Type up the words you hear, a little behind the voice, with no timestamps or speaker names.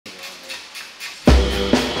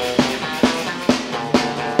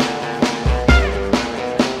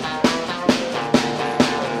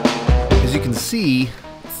see,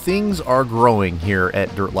 things are growing here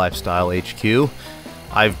at Dirt Lifestyle HQ.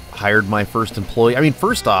 I've hired my first employee. I mean,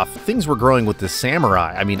 first off, things were growing with the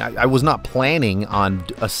Samurai. I mean, I was not planning on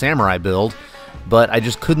a Samurai build, but I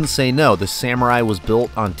just couldn't say no. The Samurai was built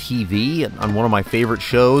on TV, on one of my favorite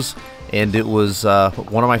shows, and it was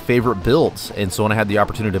one of my favorite builds. And so when I had the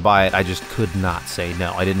opportunity to buy it, I just could not say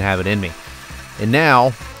no. I didn't have it in me. And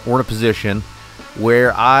now we're in a position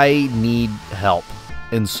where I need help.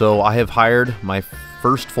 And so I have hired my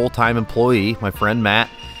first full-time employee, my friend Matt,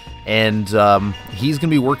 and he's going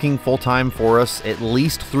to be working full-time for us at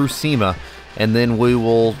least through SEMA, and then we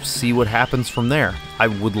will see what happens from there. I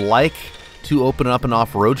would like to open up an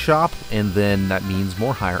off-road shop, and then that means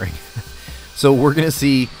more hiring. So we're going to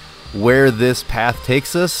see where this path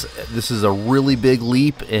takes us. This is a really big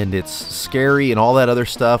leap, and it's scary and all that other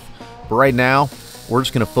stuff, but right now we're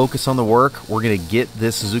just going to focus on the work. We're going to get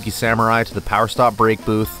this Suzuki Samurai to the Power Stop brake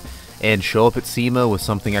booth and show up at SEMA with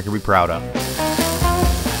something I can be proud of.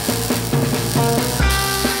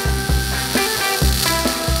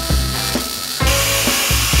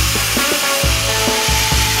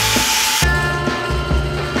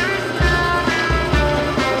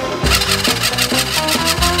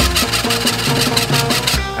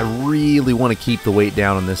 Really want to keep the weight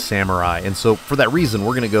down on this Samurai, and so for that reason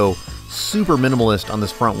we're going to go super minimalist on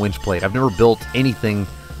this front winch plate. I've never built anything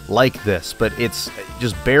like this, but it's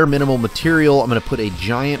just bare minimal material. I'm going to put a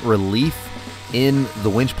giant relief in the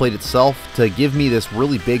winch plate itself to give me this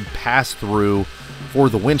really big pass-through for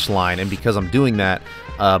the winch line, and because I'm doing that,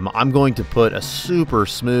 I'm going to put a super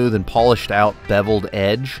smooth and polished out beveled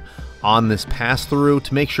edge on this pass-through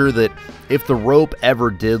to make sure that if the rope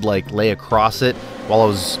ever did like lay across it while I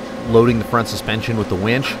was loading the front suspension with the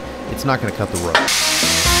winch, it's not going to cut the rope.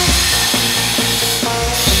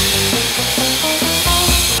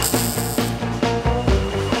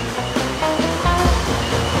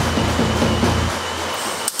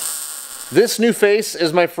 This new face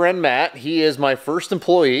is my friend Matt. He is my first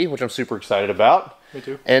employee, which I'm super excited about. Me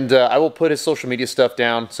too. And I will put his social media stuff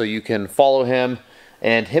down so you can follow him.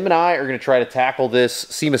 And him and I are going to try to tackle this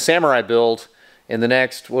SEMA Samurai build in the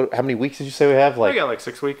next, how many weeks did you say we have? We got like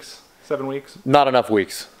 6 weeks, 7 weeks. Not enough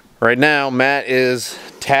weeks. Right now, Matt is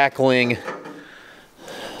tackling,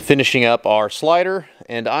 finishing up our slider,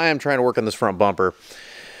 and I am trying to work on this front bumper.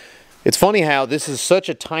 It's funny how this is such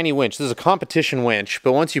a tiny winch. This is a competition winch,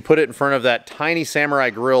 but once you put it in front of that tiny Samurai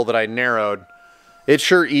grill that I narrowed, it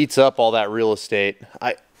sure eats up all that real estate.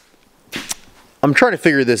 I'm trying to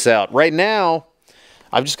figure this out. Right now,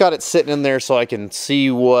 I've just got it sitting in there so I can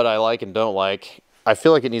see what I like and don't like. I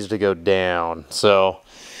feel like it needs to go down. So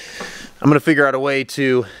I'm going to figure out a way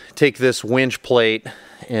to take this winch plate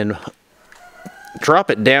and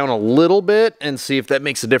drop it down a little bit and see if that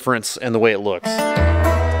makes a difference in the way it looks.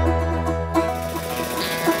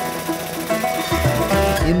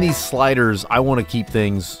 In these sliders, I want to keep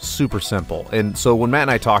things super simple. And so when Matt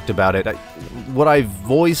and I talked about it, what I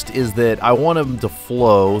voiced is that I want them to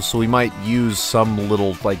flow, so we might use some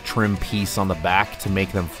little like trim piece on the back to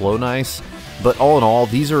make them flow nice. But all in all,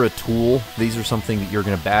 these are a tool. These are something that you're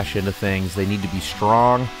going to bash into things. They need to be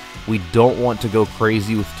strong. We don't want to go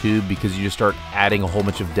crazy with tube because you just start adding a whole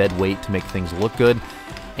bunch of dead weight to make things look good.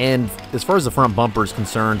 And as far as the front bumper is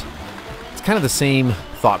concerned, it's kind of the same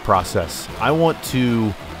thought process. I want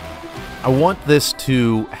this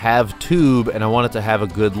to have tube and I want it to have a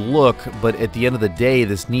good look, but at the end of the day,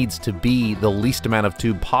 this needs to be the least amount of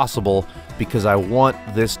tube possible because I want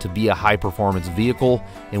this to be a high performance vehicle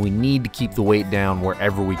and we need to keep the weight down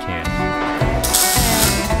wherever we can.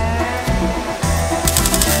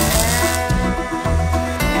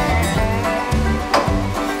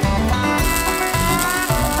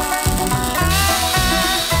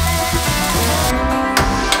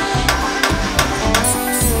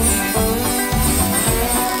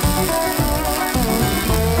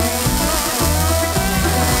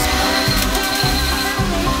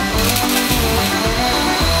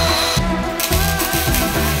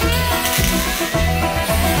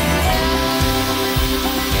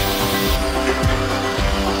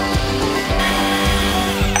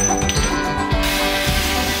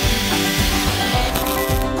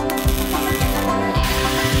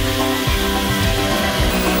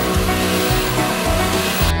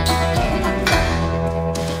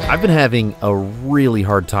 I've been having a really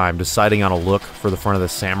hard time deciding on a look for the front of the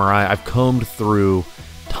Samurai. I've combed through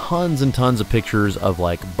tons and tons of pictures of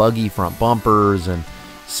like buggy front bumpers and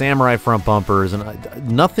Samurai front bumpers, and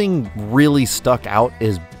nothing really stuck out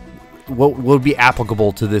as what would be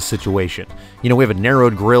applicable to this situation. You know, we have a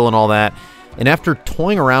narrowed grill and all that, and after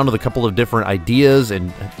toying around with a couple of different ideas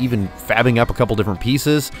and even fabbing up a couple different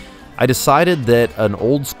pieces, I decided that an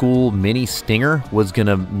old school mini Stinger was going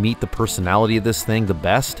to meet the personality of this thing the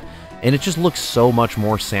best, and it just looks so much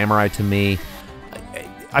more samurai to me.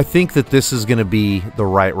 I think that this is going to be the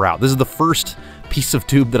right route. This is the first piece of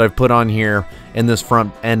tube that I've put on here in this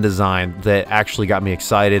front end design that actually got me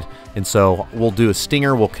excited. And so we'll do a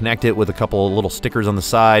Stinger, we'll connect it with a couple of little stickers on the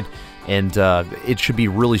side, and it should be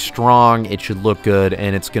really strong, it should look good,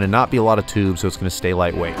 and it's going to not be a lot of tube, so it's going to stay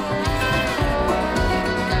lightweight.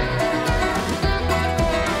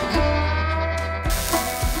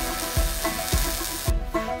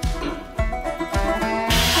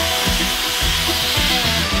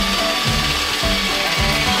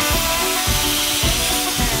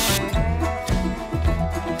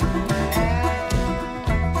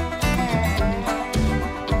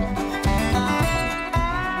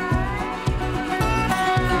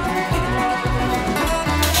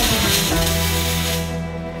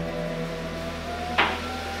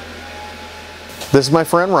 This is my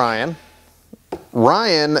friend Ryan.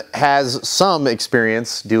 Ryan has some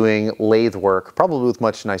experience doing lathe work, probably with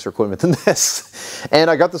much nicer equipment than this.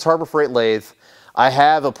 And I got this Harbor Freight lathe. I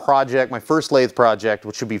have a project, my first lathe project,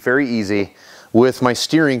 which should be very easy, with my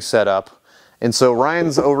steering setup. And so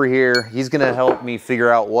Ryan's over here, he's gonna help me figure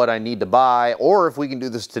out what I need to buy, or if we can do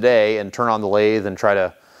this today and turn on the lathe and try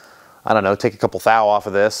to, I don't know, take a couple thou off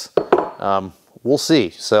of this. We'll see.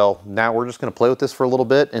 So now we're just going to play with this for a little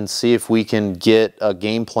bit and see if we can get a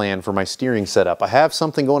game plan for my steering setup. I have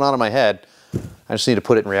something going on in my head. I just need to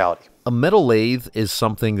put it in reality. A metal lathe is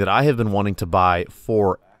something that I have been wanting to buy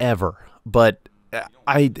forever. But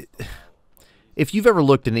if you've ever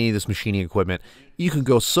looked at any of this machining equipment, you can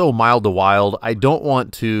go so mild to wild. I don't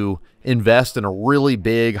want to invest in a really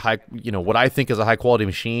big, what I think is a high quality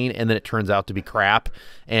machine, and then it turns out to be crap.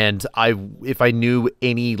 And if I knew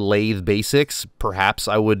any lathe basics, perhaps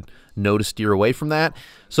I would know to steer away from that.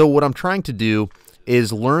 So what I'm trying to do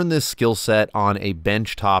is learn this skill set on a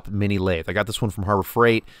benchtop mini lathe. I got this one from Harbor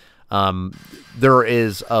Freight. There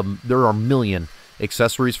are a million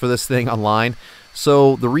accessories for this thing online.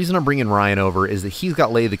 So the reason I'm bringing Ryan over is that he's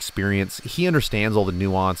got lathe experience. He understands all the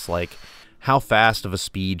nuance, like how fast of a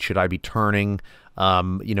speed should I be turning? How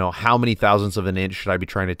many thousandths of an inch should I be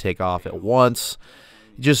trying to take off at once?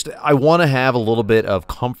 I want to have a little bit of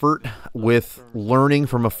comfort with learning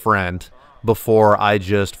from a friend before I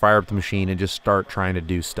just fire up the machine and just start trying to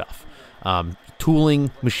do stuff.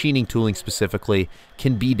 Machining tooling specifically,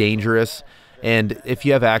 can be dangerous. And if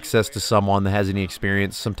you have access to someone that has any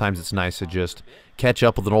experience, sometimes it's nice to just catch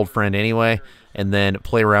up with an old friend anyway, and then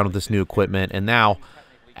play around with this new equipment. And now,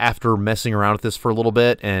 after messing around with this for a little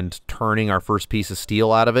bit and turning our first piece of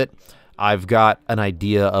steel out of it, I've got an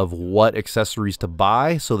idea of what accessories to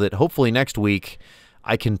buy so that hopefully next week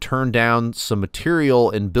I can turn down some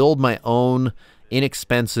material and build my own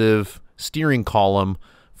inexpensive steering column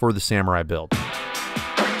for the Samurai build.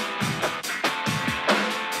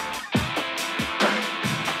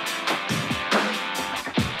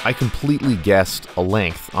 I completely guessed a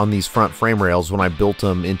length on these front frame rails when I built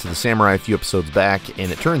them into the Samurai a few episodes back,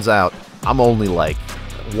 and it turns out I'm only like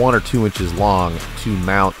 1 or 2 inches long to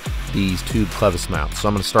mount these tube clevis mounts. So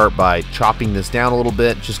I'm going to start by chopping this down a little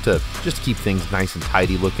bit just to keep things nice and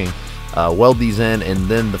tidy looking. Weld these in, and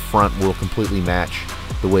then the front will completely match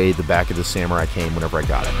the way the back of the Samurai came whenever I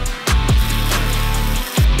got it.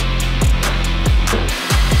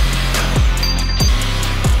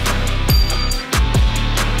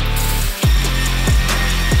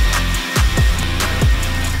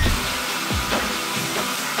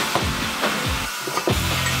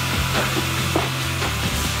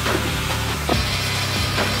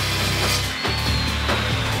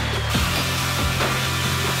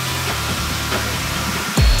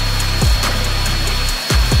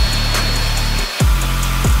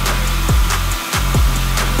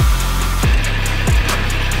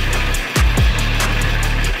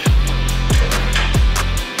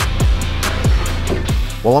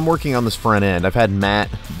 While I'm working on this front end, I've had Matt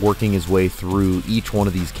working his way through each one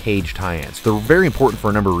of these cage tie-ins. They're very important for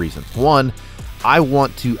a number of reasons. One, I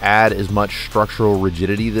want to add as much structural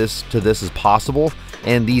rigidity to this as possible,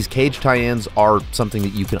 and these cage tie-ins are something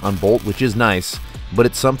that you can unbolt, which is nice, but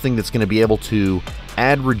it's something that's going to be able to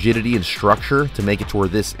add rigidity and structure to make it to where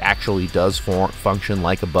this actually does function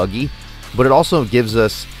like a buggy, but it also gives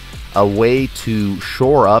us a way to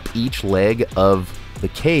shore up each leg of the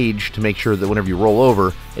cage to make sure that whenever you roll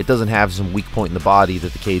over, it doesn't have some weak point in the body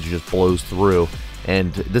that the cage just blows through.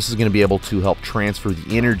 And this is going to be able to help transfer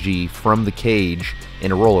the energy from the cage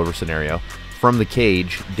in a rollover scenario, from the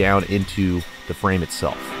cage down into the frame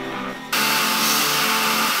itself.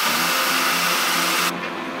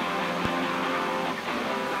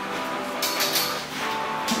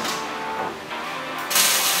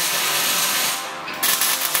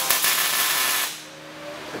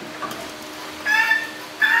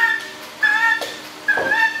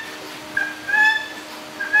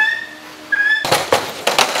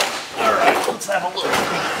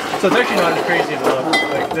 So it's actually not as crazy as it looks.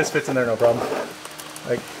 Like this fits in there no problem.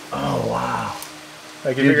 Like, Oh, wow.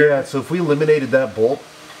 like you Dude, figure, yeah, so if we eliminated that bolt,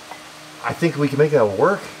 I think we can make that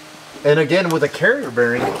work. And again, with a carrier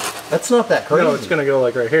bearing, that's not that crazy. no, it's gonna go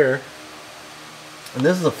like right here. And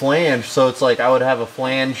this is a flange, so it's like I would have a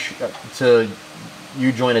flange to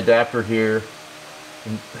U-joint adapter here.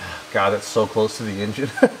 And, God, that's so close to the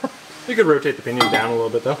engine. You could rotate the pinion down a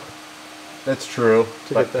little bit though. That's true,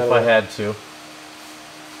 To get that if I away. had to.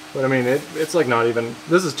 But I mean, it's like not even,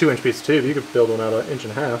 this is 2-inch piece of tube. You could build one out 1.5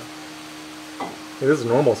 inches. Like, this is a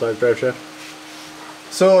normal size drive shaft.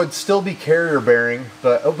 So it'd still be carrier bearing,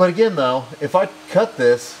 but again though, if I cut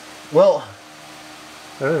this, well,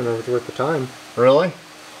 I don't even know if it's worth the time. really?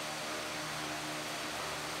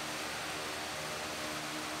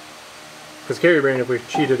 Because carrier bearing, if we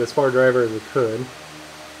cheated as far driver as we could,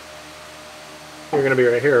 you're gonna be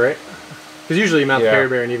right here, right? Because usually you mount the carrier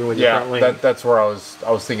bearing even with your front link. that's where I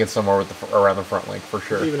was thinking somewhere with around the front link for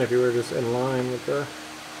sure. Even if you were just in line with the,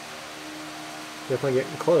 definitely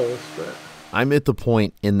getting close, but. I'm at the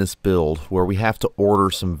point in this build where we have to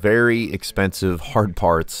order some very expensive hard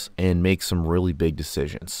parts and make some really big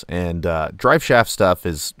decisions. And drive shaft stuff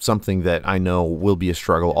is something that I know will be a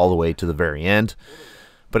struggle all the way to the very end.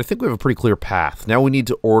 But I think we have a pretty clear path. Now we need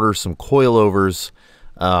to order some coilovers.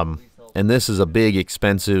 And this is a big,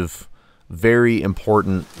 expensive, very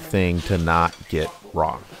important thing to not get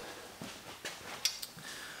wrong.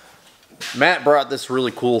 Matt brought this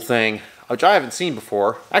really cool thing, which I haven't seen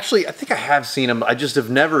before. Actually, I think I have seen them. I just I've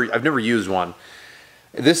never used one.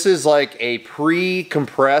 This is like a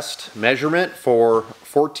pre-compressed measurement for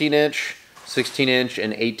 14-inch, 16-inch,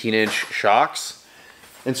 and 18-inch shocks.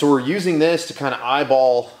 And so we're using this to kind of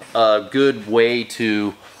eyeball a good way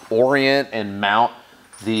to orient and mount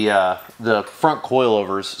the front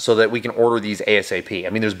coilovers so that we can order these ASAP. I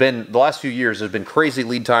mean, the last few years, there's been crazy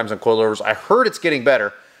lead times on coilovers. I heard it's getting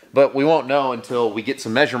better, but we won't know until we get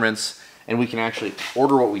some measurements and we can actually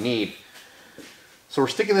order what we need. So we're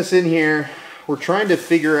sticking this in here. We're trying to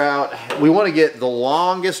figure out, we want to get the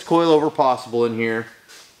longest coilover possible in here.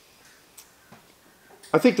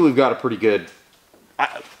 I think that we've got a pretty good,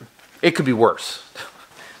 it could be worse.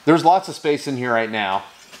 There's lots of space in here right now,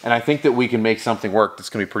 and I think that we can make something work that's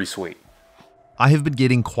going to be pretty sweet. I have been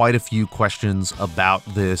getting quite a few questions about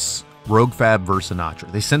this Rogue Fab Versa notcher.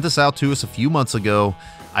 They sent this out to us a few months ago.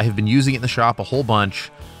 I have been using it in the shop a whole bunch.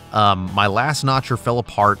 My last notcher fell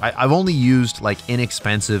apart. I've only used like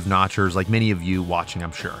inexpensive notchers, like many of you watching,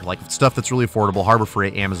 I'm sure. Like stuff that's really affordable, Harbor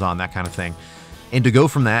Freight, Amazon, that kind of thing. And to go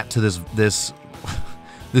from that to this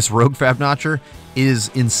Rogue Fab notcher is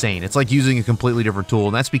insane. It's like using a completely different tool,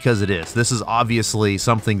 and that's because it is. This is obviously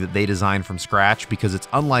something that they designed from scratch because it's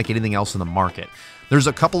unlike anything else in the market. There's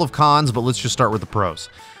a couple of cons, but let's just start with the pros.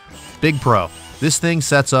 Big pro. This thing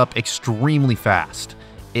sets up extremely fast.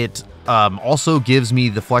 It also gives me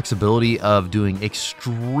the flexibility of doing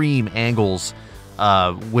extreme angles,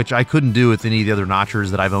 which I couldn't do with any of the other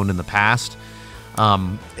notchers that I've owned in the past.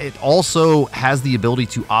 It also has the ability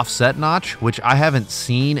to offset notch, which I haven't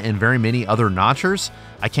seen in very many other notchers.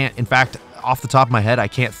 I can't, in fact, off the top of my head, I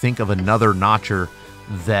can't think of another notcher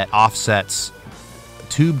that offsets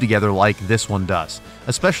tube together like this one does,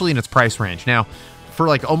 especially in its price range. Now, for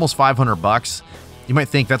like almost 500 bucks, you might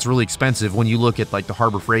think that's really expensive when you look at like the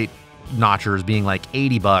Harbor Freight notchers being like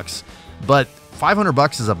 80 bucks, but 500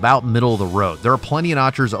 bucks is about middle of the road. There are plenty of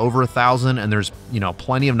notchers over 1,000, and there's, you know,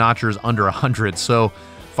 plenty of notchers under 100. So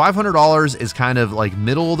 $500 is kind of like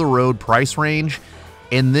middle of the road price range,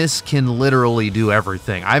 and this can literally do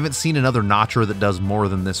everything. I haven't seen another notcher that does more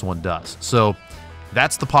than this one does. So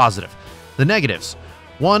that's the positive. The negatives.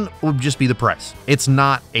 One would just be the price. It's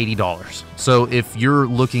not $80. So if you're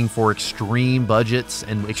looking for extreme budgets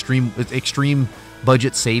and extreme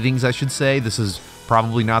budget savings, I should say, this is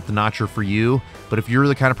probably not the notcher for you. But if you're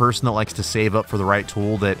the kind of person that likes to save up for the right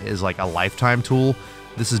tool that is like a lifetime tool,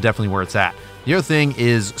 this is definitely where it's at. The other thing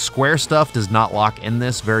is square stuff does not lock in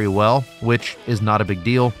this very well, which is not a big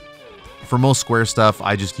deal. For most square stuff,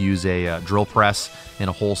 I just use a drill press and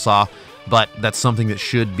a hole saw, but that's something that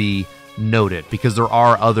should be noted because there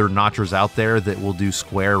are other notchers out there that will do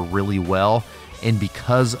square really well. And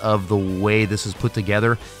because of the way this is put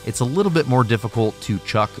together, it's a little bit more difficult to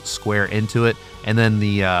chuck square into it. And then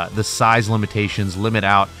the size limitations limit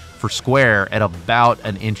out for square at about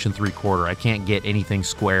 1 3/4 inches. I can't get anything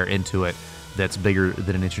square into it that's bigger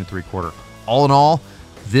than 1 3/4 inches. All in all,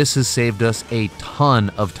 this has saved us a ton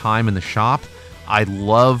of time in the shop. I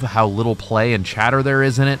love how little play and chatter there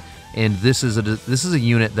is in it, and this is a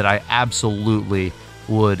unit that I absolutely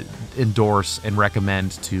would endorse and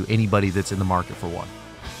recommend to anybody that's in the market for one.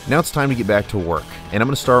 Now it's time to get back to work, and I'm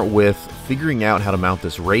going to start with figuring out how to mount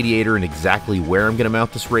this radiator and exactly where I'm going to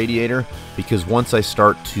mount this radiator, because once I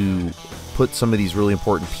start to put some of these really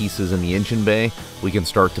important pieces in the engine bay, we can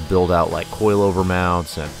start to build out like coilover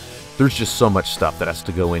mounts, and there's just so much stuff that has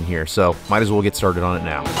to go in here, so might as well get started on it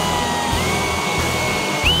now.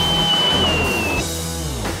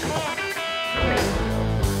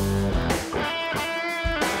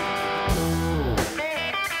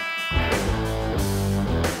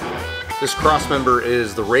 This cross member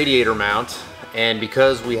is the radiator mount, and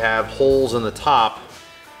because we have holes in the top,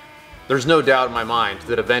 there's no doubt in my mind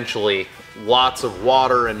that eventually lots of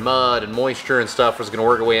water and mud and moisture and stuff is going to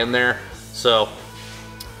work its way in there. So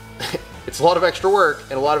it's a lot of extra work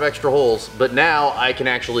and a lot of extra holes, but now I can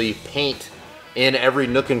actually paint in every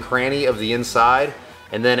nook and cranny of the inside,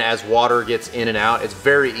 and then as water gets in and out, it's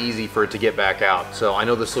very easy for it to get back out. So I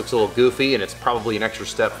know this looks a little goofy and it's probably an extra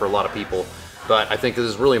step for a lot of people, but I think this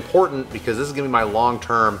is really important because this is going to be my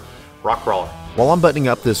long-term rock crawler. While I'm buttoning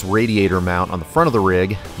up this radiator mount on the front of the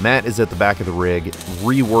rig, Matt is at the back of the rig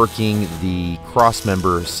reworking the cross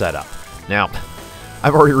member setup. Now,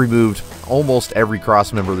 I've already removed almost every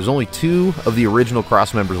cross member. There's only 2 of the original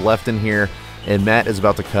cross members left in here, and Matt is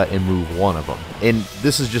about to cut and move one of them. And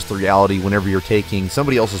this is just the reality whenever you're taking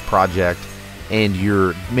somebody else's project and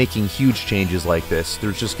you're making huge changes like this.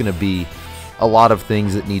 There's just going to be a lot of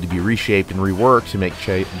things that need to be reshaped and reworked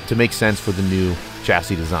to make sense for the new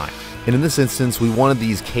chassis design. And in this instance, we wanted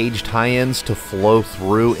these cage tie-ins to flow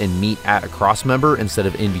through and meet at a cross member instead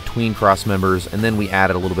of in between cross members, and then we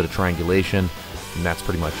added a little bit of triangulation, and that's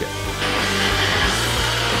pretty much it.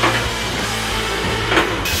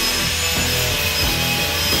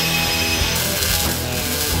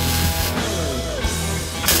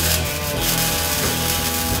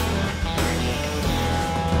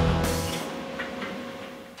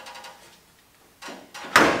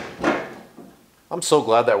 I'm so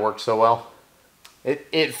glad that worked so well.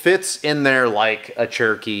 It fits in there like a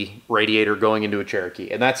Cherokee radiator going into a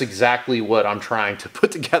Cherokee, and that's exactly what I'm trying to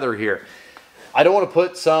put together here. I don't want to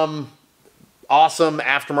put some awesome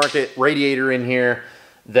aftermarket radiator in here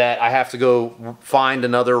that I have to go find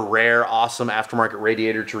another rare, awesome aftermarket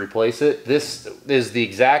radiator to replace it. This is the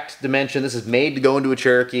exact dimension. This is made to go into a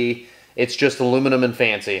Cherokee. It's just aluminum and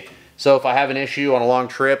fancy. So if I have an issue on a long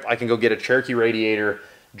trip, I can go get a Cherokee radiator,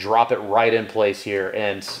 drop it right in place here,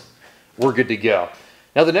 and we're good to go.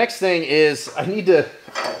 Now the next thing is I need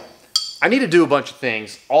to do a bunch of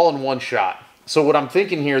things all in one shot. So what I'm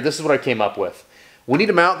thinking here, this is what I came up with. We need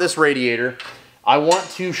to mount this radiator. I want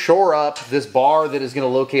to shore up this bar that is going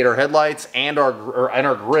to locate our headlights and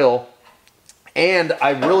our grill, and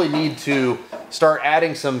I really need to start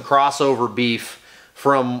adding some crossover beef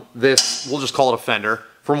from this, we'll just call it a fender,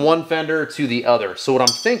 from one fender to the other. So what I'm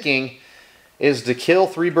thinking is to kill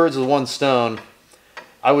 3 birds with 1 stone.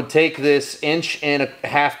 I would take this 1.5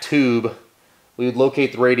 inch tube, we would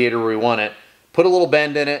locate the radiator where we want it, put a little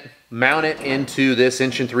bend in it, mount it into this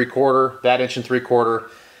 1.75 inch, that 1.75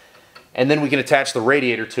 inch, and then we can attach the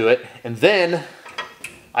radiator to it, and then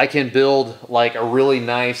I can build like a really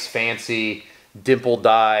nice fancy dimple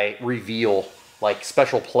die reveal, like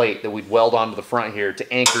special plate that we'd weld onto the front here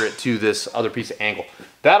to anchor it to this other piece of angle.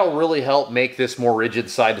 That'll really help make this more rigid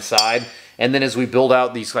side to side. And then as we build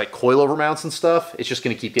out these like coilover mounts and stuff, it's just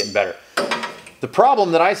going to keep getting better. The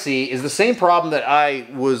problem that I see is the same problem that I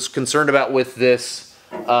was concerned about with this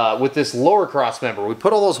lower cross member. We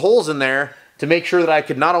put all those holes in there to make sure that I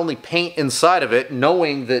could not only paint inside of it,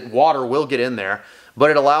 knowing that water will get in there, but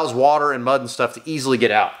it allows water and mud and stuff to easily get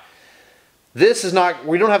out. This is not,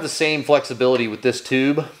 we don't have the same flexibility with this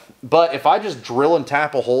tube, but if I just drill and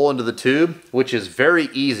tap a hole into the tube, which is very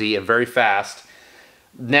easy and very fast,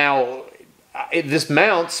 now this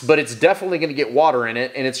mounts, but it's definitely going to get water in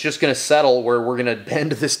it, and it's just going to settle where we're going to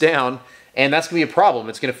bend this down, and that's going to be a problem.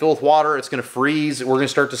 It's going to fill with water, it's going to freeze, we're going to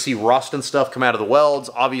start to see rust and stuff come out of the welds.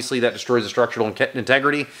 Obviously that destroys the structural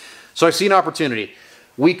integrity. So I see an opportunity.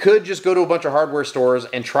 We could just go to a bunch of hardware stores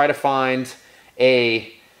and try to find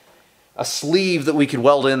a sleeve that we could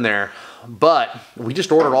weld in there, but we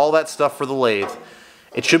just ordered all that stuff for the lathe.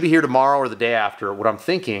 It should be here tomorrow or the day after. What I'm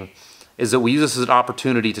thinking is that we use this as an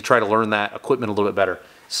opportunity to try to learn that equipment a little bit better.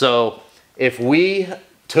 So if we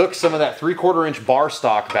took some of that 3/4 inch bar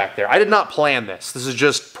stock back there, I did not plan this. This is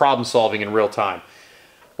just problem solving in real time.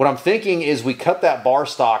 What I'm thinking is we cut that bar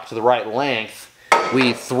stock to the right length,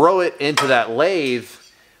 we throw it into that lathe,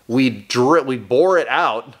 we bore it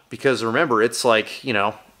out, because remember, it's like, you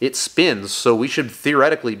know, it spins, so we should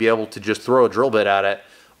theoretically be able to just throw a drill bit at it,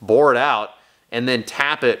 bore it out, and then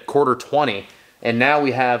tap it 1/4 20. And now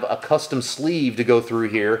we have a custom sleeve to go through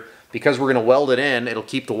here because we're going to weld it in, it'll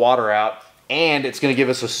keep the water out, and it's going to give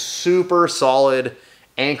us a super solid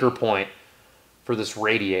anchor point for this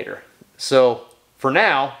radiator. So for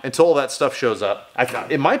now, until that stuff shows up,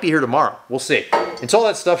 it might be here tomorrow, we'll see. Until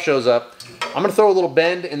that stuff shows up, I'm gonna throw a little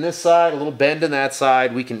bend in this side, a little bend in that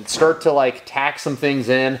side. We can start to like tack some things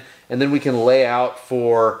in, and then we can lay out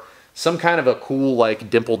for some kind of a cool like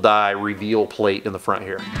dimple die reveal plate in the front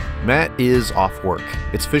here. Matt is off work.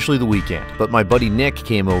 It's officially the weekend, but my buddy Nick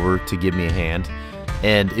came over to give me a hand,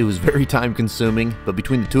 and it was very time consuming, but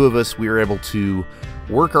between the two of us, we were able to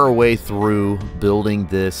work our way through building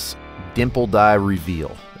this dimple die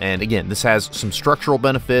reveal. And again, this has some structural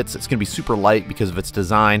benefits. It's going to be super light because of its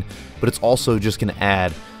design, but it's also just going to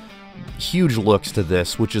add huge looks to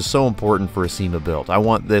this, which is so important for a SEMA build. I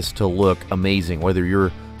want this to look amazing, whether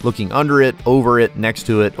you're looking under it, over it, next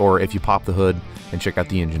to it, or if you pop the hood and check out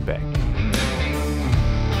the engine bay.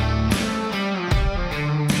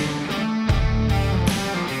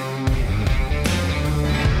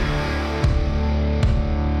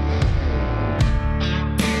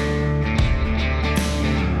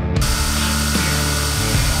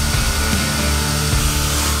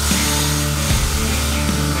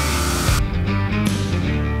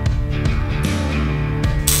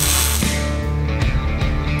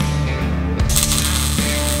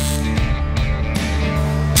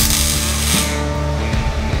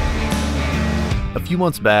 A few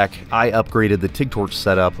months back, I upgraded the TIG torch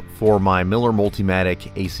setup for my Miller Multimatic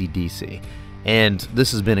AC/DC, and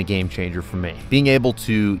this has been a game changer for me. Being able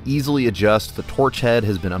to easily adjust the torch head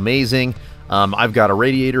has been amazing. I've got a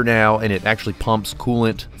radiator now, and it actually pumps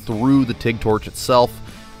coolant through the TIG torch itself,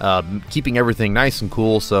 keeping everything nice and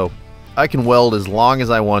cool, so I can weld as long as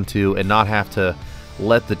I want to and not have to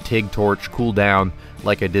let the TIG torch cool down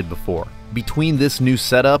like I did before. Between this new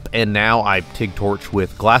setup and now I TIG torch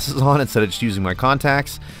with glasses on instead of just using my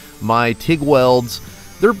contacts, my TIG welds,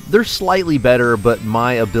 they're slightly better, but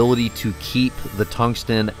my ability to keep the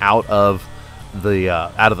tungsten out of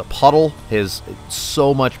the puddle is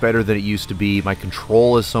so much better than it used to be. My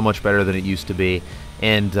control is so much better than it used to be,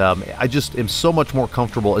 and I just am so much more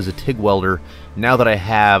comfortable as a TIG welder now that I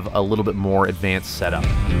have a little bit more advanced setup.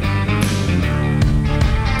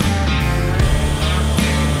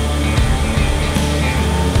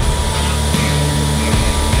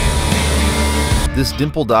 This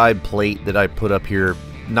dimple die plate that I put up here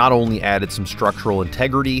not only added some structural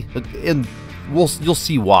integrity, and you'll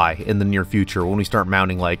see why in the near future when we start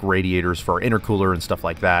mounting like radiators for our intercooler and stuff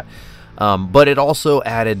like that, but it also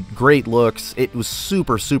added great looks. It was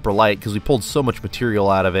super light because we pulled so much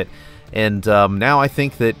material out of it, and now I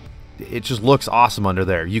think that it just looks awesome under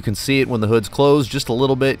there. You can see it when the hood's closed just a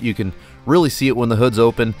little bit. You can really see it when the hood's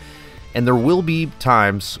open. And there will be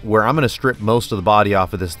times where I'm going to strip most of the body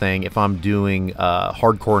off of this thing if I'm doing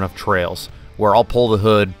hardcore enough trails, where I'll pull the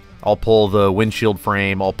hood, I'll pull the windshield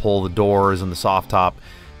frame, I'll pull the doors and the soft top,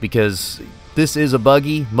 because this is a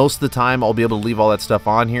buggy. Most of the time I'll be able to leave all that stuff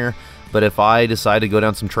on here, but if I decide to go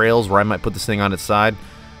down some trails where I might put this thing on its side,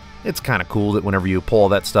 it's kind of cool that whenever you pull all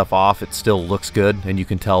that stuff off, it still looks good, and you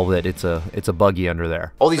can tell that it's a buggy under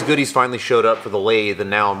there. All these goodies finally showed up for the lathe, and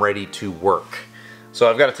now I'm ready to work. So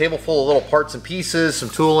I've got a table full of little parts and pieces, some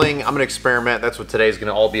tooling. I'm going to experiment. That's what today's going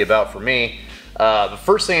to all be about for me. The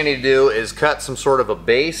first thing I need to do is cut some sort of a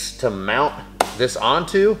base to mount this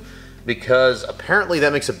onto, because apparently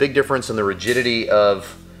that makes a big difference in the rigidity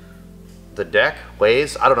of the deck,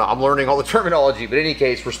 lays. I don't know. I'm learning all the terminology, but in any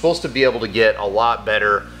case, we're supposed to be able to get a lot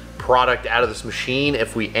better product out of this machine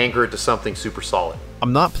if we anchor it to something super solid.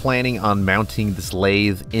 I'm not planning on mounting this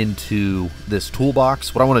lathe into this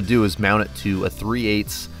toolbox. What I want to do is mount it to a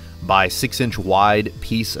 3/8 by 6-inch wide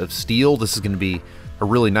piece of steel. This is going to be a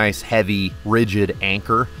really nice, heavy, rigid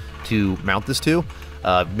anchor to mount this to,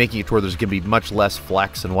 making it to where there's going to be much less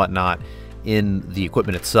flex and whatnot in the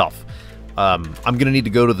equipment itself. I'm going to need to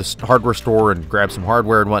go to the hardware store and grab some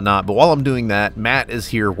hardware and whatnot, but while I'm doing that, Matt is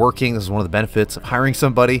here working. This is one of the benefits of hiring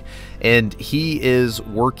somebody, and he is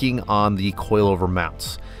working on the coilover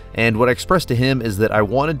mounts. And what I expressed to him is that I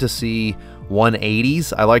wanted to see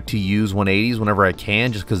 180s. I like to use 180s whenever I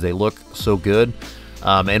can just because they look so good,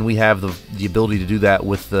 and we have the ability to do that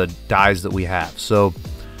with the dies that we have. So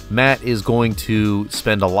Matt is going to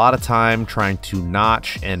spend a lot of time trying to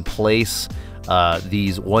notch and place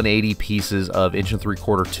these 180 pieces of 1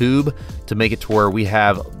 3/4 tube to make it to where we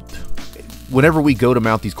have, whenever we go to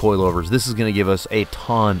mount these coilovers, this is going to give us a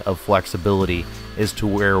ton of flexibility as to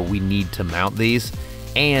where we need to mount these,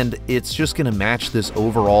 and it's just going to match this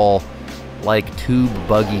overall like tube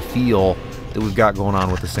buggy feel that we've got going on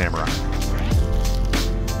with the Samurai.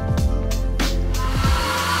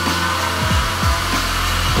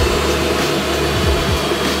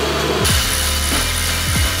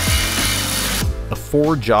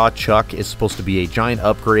 4-jaw chuck is supposed to be a giant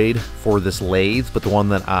upgrade for this lathe, but the one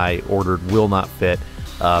that I ordered will not fit.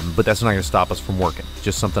 But that's not going to stop us from working.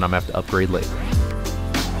 Just something I'm going to have to upgrade later.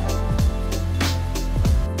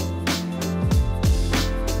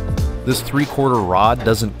 This 3/4 rod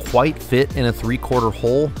doesn't quite fit in a 3/4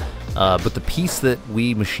 hole, but the piece that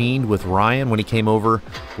we machined with Ryan when he came over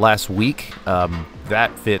last week,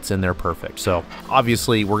 that fits in there perfect. So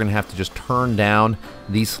obviously we're going to have to just turn down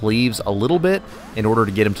these sleeves a little bit in order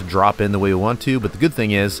to get them to drop in the way we want to. But the good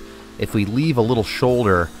thing is, if we leave a little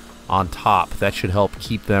shoulder on top, that should help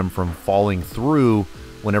keep them from falling through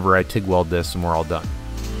whenever I TIG weld this and we're all done.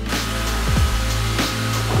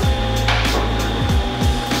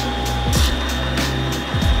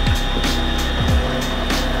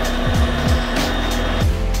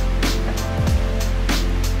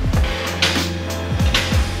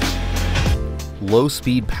 Low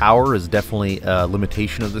speed power is definitely a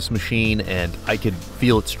limitation of this machine, and I could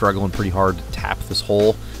feel it struggling pretty hard to tap this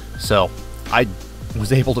hole. So I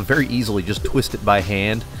was able to very easily just twist it by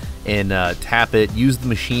hand and tap it, use the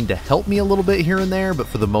machine to help me a little bit here and there, but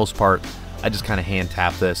for the most part, I just kind of hand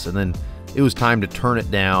tap this, and then it was time to turn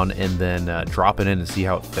it down and then drop it in and see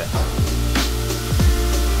how it fits.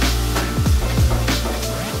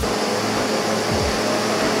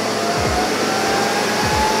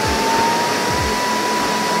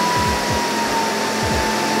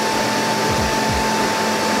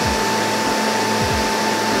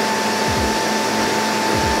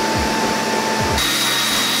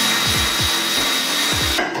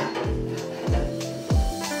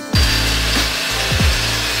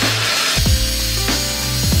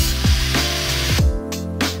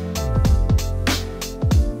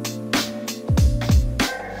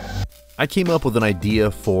 I came up with an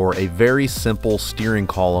idea for a very simple steering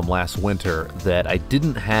column last winter that I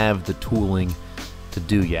didn't have the tooling to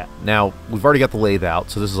do yet. Now, we've already got the lathe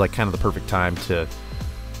out, so this is like kind of the perfect time to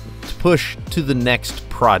push to the next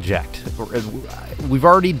project. We've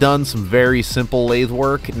already done some very simple lathe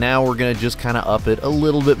work. Now we're going to just kind of up it a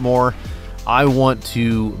little bit more. I want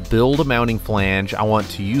to build a mounting flange. I want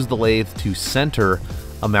to use the lathe to center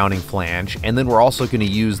a mounting flange, and then we're also going to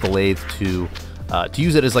use the lathe to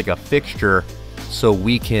use it as like a fixture so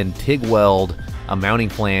we can TIG weld a mounting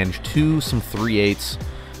flange to some 3/8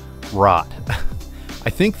 rod. I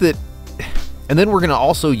think that, and then we're going to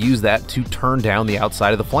also use that to turn down the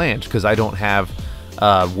outside of the flange, because I don't have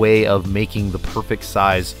a way of making the perfect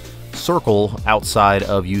size circle outside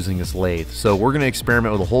of using this lathe. So we're going to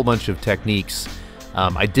experiment with a whole bunch of techniques.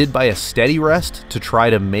 I did buy a steady rest to try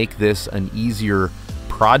to make this an easier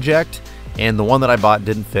project, and the one that I bought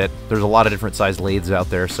didn't fit. There's a lot of different size lathes out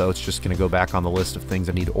there, so it's just going to go back on the list of things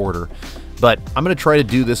I need to order. But I'm going to try to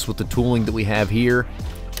do this with the tooling that we have here,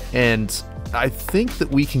 and I think that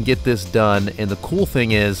we can get this done. And the cool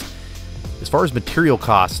thing is, as far as material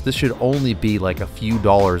costs, this should only be like a few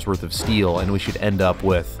dollars worth of steel, and we should end up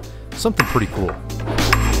with something pretty cool.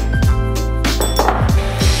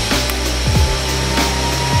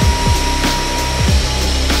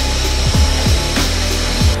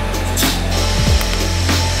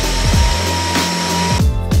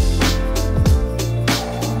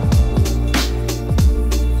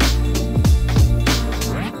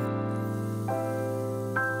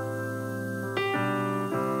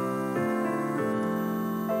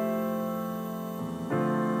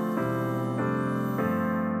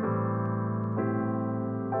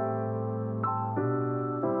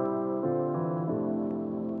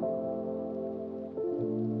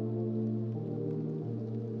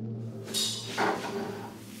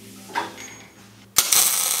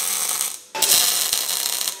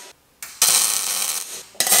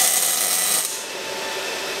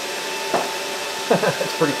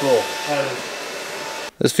 That's pretty cool.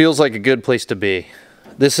 This feels like a good place to be.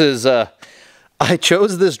 This is, I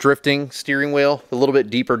chose this drifting steering wheel, a little bit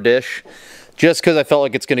deeper dish, just because I felt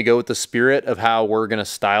like it's going to go with the spirit of how we're going to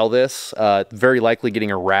style this. Very likely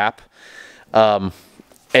getting a wrap. And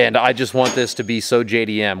I just want this to be so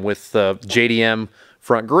JDM, with the JDM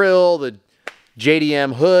front grille, the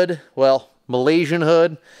JDM hood, well, Malaysian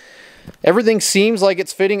hood. Everything seems like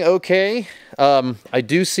it's fitting okay. I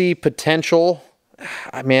do see potential.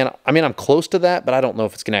 I mean, I'm close to that, but I don't know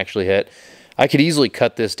if it's going to actually hit. I could easily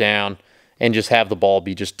cut this down and just have the ball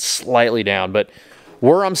be just slightly down, but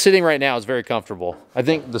where I'm sitting right now is very comfortable. I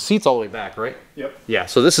think the seat's all the way back, right? Yep. Yeah,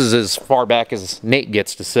 so this is as far back as Nate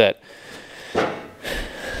gets to sit.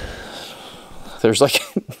 There's like,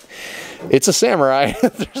 it's a Samurai.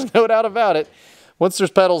 There's no doubt about it. Once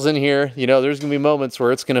there's pedals in here, you know, there's going to be moments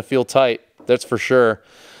where it's going to feel tight. That's for sure.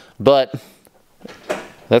 But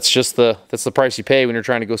that's the price you pay when you're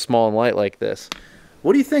trying to go small and light like this.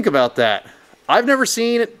 What do you think about that? I've never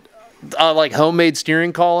seen like homemade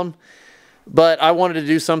steering column, but I wanted to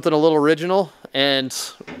do something a little original, and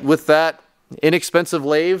with that inexpensive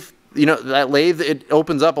lathe, you know, that lathe, it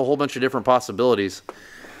opens up a whole bunch of different possibilities.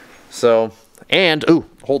 So, and, ooh,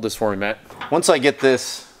 hold this for me, Matt. Once I get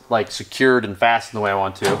this like secured and fastened the way I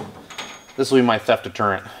want to, this will be my theft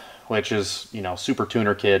deterrent, which is, you know, super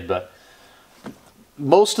tuner kid, but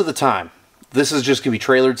most of the time, this is just gonna be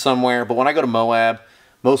trailered somewhere. But when I go to Moab,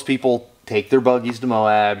 most people take their buggies to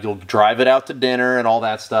Moab. You'll drive it out to dinner and all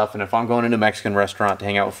that stuff. And if I'm going to a Mexican restaurant to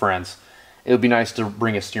hang out with friends, it would be nice to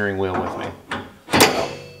bring a steering wheel with me. So,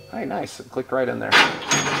 hey, nice, it clicked right in there.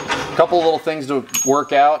 A couple little things to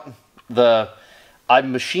work out. I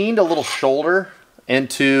machined a little shoulder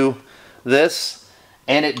into this,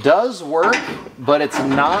 and it does work, but it's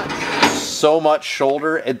not so much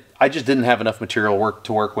shoulder. I just didn't have enough material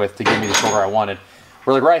to work with to give me the shoulder I wanted.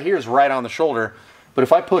 Where like right here is right on the shoulder, but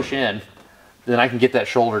if I push in, then I can get that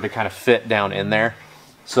shoulder to kind of fit down in there.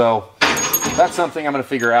 So that's something I'm gonna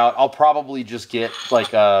figure out. I'll probably just get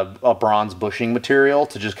like a bronze bushing material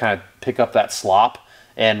to just kind of pick up that slop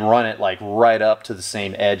and run it like right up to the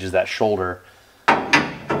same edge as that shoulder.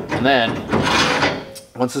 And then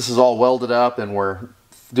once this is all welded up and we're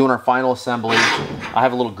doing our final assembly, I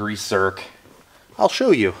have a little grease zerk. I'll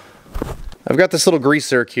show you. I've got this little grease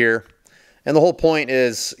zerk here, and the whole point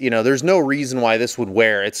is, you know, there's no reason why this would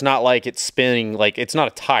wear. It's not like it's spinning, like it's not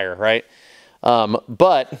a tire, right?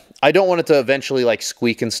 But I don't want it to eventually like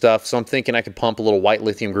squeak and stuff, so I'm thinking I could pump a little white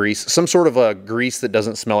lithium grease, some sort of a grease that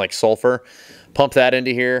doesn't smell like sulfur, pump that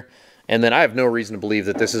into here, and then I have no reason to believe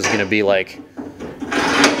that this is going to be like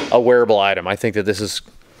a wearable item. I think that this is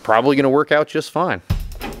probably going to work out just fine.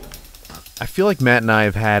 I feel like Matt and I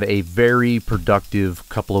have had a very productive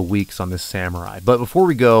couple of weeks on this Samurai, but before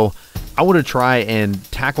we go, I want to try and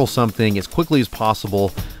tackle something as quickly as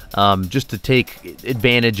possible, just to take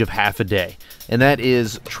advantage of half a day, and that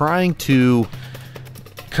is trying to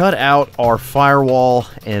cut out our firewall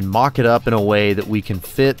and mock it up in a way that we can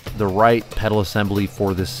fit the right pedal assembly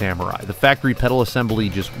for this Samurai. The factory pedal assembly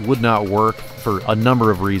just would not work for a number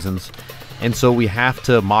of reasons, and so we have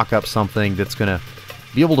to mock up something that's going to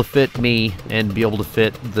be able to fit me and be able to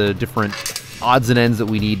fit the different odds and ends that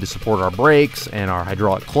we need to support our brakes and our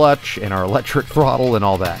hydraulic clutch and our electric throttle and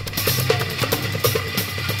all that.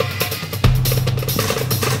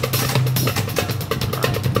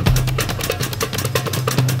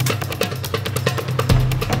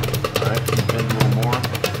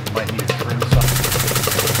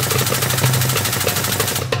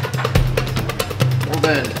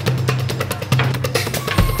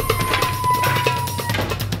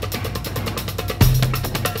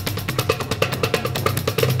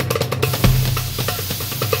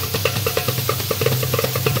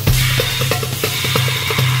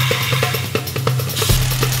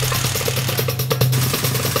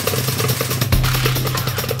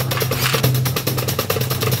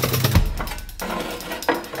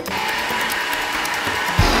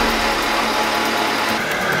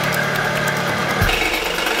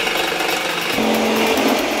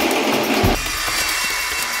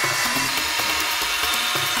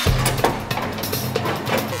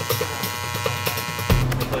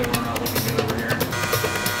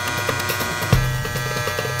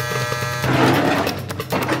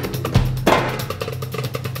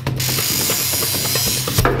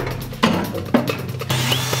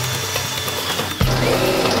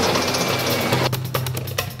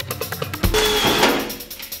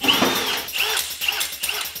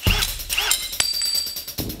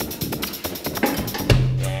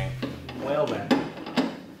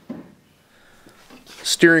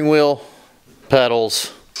 Steering wheel,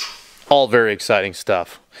 pedals, all very exciting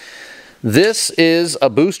stuff. This is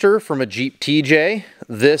a booster from a Jeep TJ.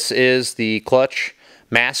 This is the clutch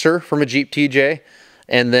master from a Jeep TJ.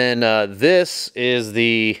 And then this is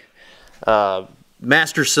the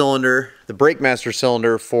master cylinder, the brake master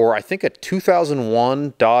cylinder for, I think, a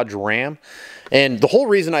 2001 Dodge Ram. And the whole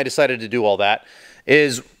reason I decided to do all that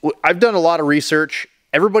is I've done a lot of research.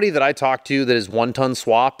 Everybody that I talk to that is 1-ton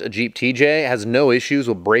swapped a Jeep TJ has no issues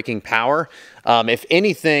with braking power. If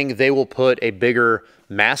anything, they will put a bigger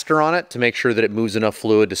master on it to make sure that it moves enough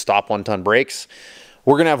fluid to stop 1-ton brakes.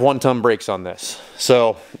 We're gonna have 1-ton brakes on this.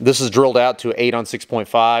 So this is drilled out to 8 on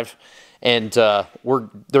 6.5, and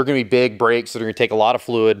they're gonna be big brakes that are gonna take a lot of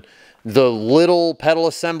fluid. The little pedal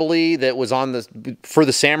assembly that was on for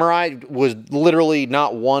the Samurai was literally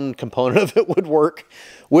not one component of it would work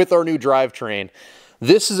with our new drivetrain.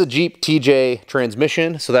 This is a Jeep TJ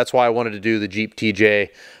transmission, so that's why I wanted to do the Jeep TJ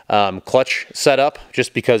clutch setup,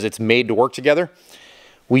 just because it's made to work together.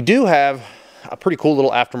 We do have a pretty cool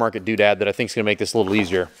little aftermarket doodad that I think is going to make this a little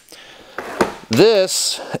easier.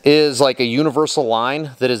 This is like a universal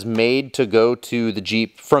line that is made to go to the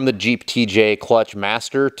Jeep, from the Jeep TJ Clutch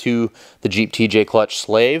Master to the Jeep TJ Clutch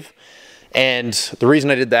Slave. And the reason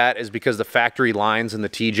I did that is because the factory lines in the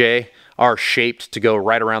TJ are shaped to go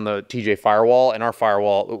right around the TJ firewall, and our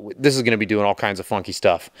firewall, this is going to be doing all kinds of funky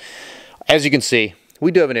stuff. As you can see,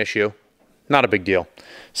 we do have an issue. Not a big deal.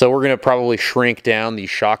 So we're going to probably shrink down these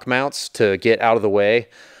shock mounts to get out of the way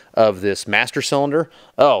of this master cylinder.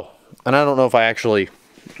 Oh, and I don't know if I actually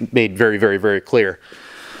made very clear.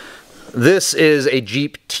 This is a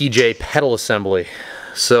Jeep TJ pedal assembly.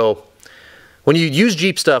 So when you use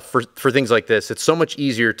Jeep stuff for things like this, it's so much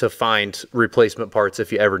easier to find replacement parts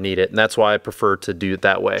if you ever need it, and that's why I prefer to do it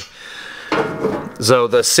that way. So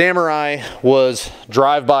the Samurai was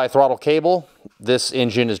drive-by throttle cable. This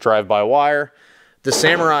engine is drive-by-wire. The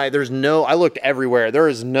Samurai, I looked everywhere. There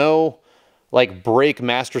is no like brake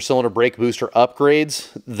master cylinder brake booster upgrades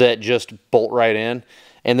that just bolt right in.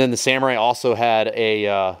 And then the Samurai also had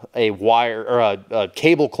a wire or a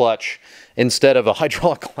cable clutch instead of a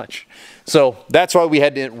hydraulic clutch. So that's why we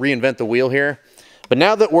had to reinvent the wheel here. But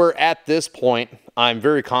now that we're at this point, I'm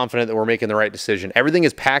very confident that we're making the right decision. Everything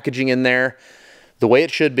is packaging in there the way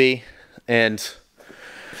it should be, and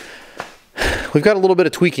we've got a little bit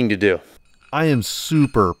of tweaking to do. I am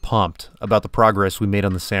super pumped about the progress we made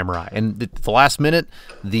on the Samurai. And at the last minute,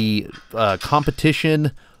 the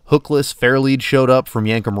competition hookless fair lead showed up from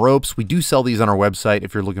Yankum Ropes. We do sell these on our website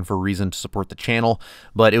if you're looking for a reason to support the channel,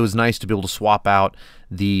 but it was nice to be able to swap out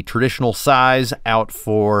the traditional size out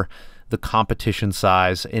for the competition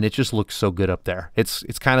size, and it just looks so good up there. It's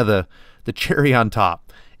kind of the cherry on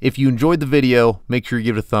top. If you enjoyed the video, make sure you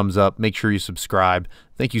give it a thumbs up. Make sure you subscribe.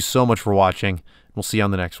 Thank you so much for watching. We'll see you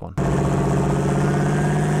on the next one.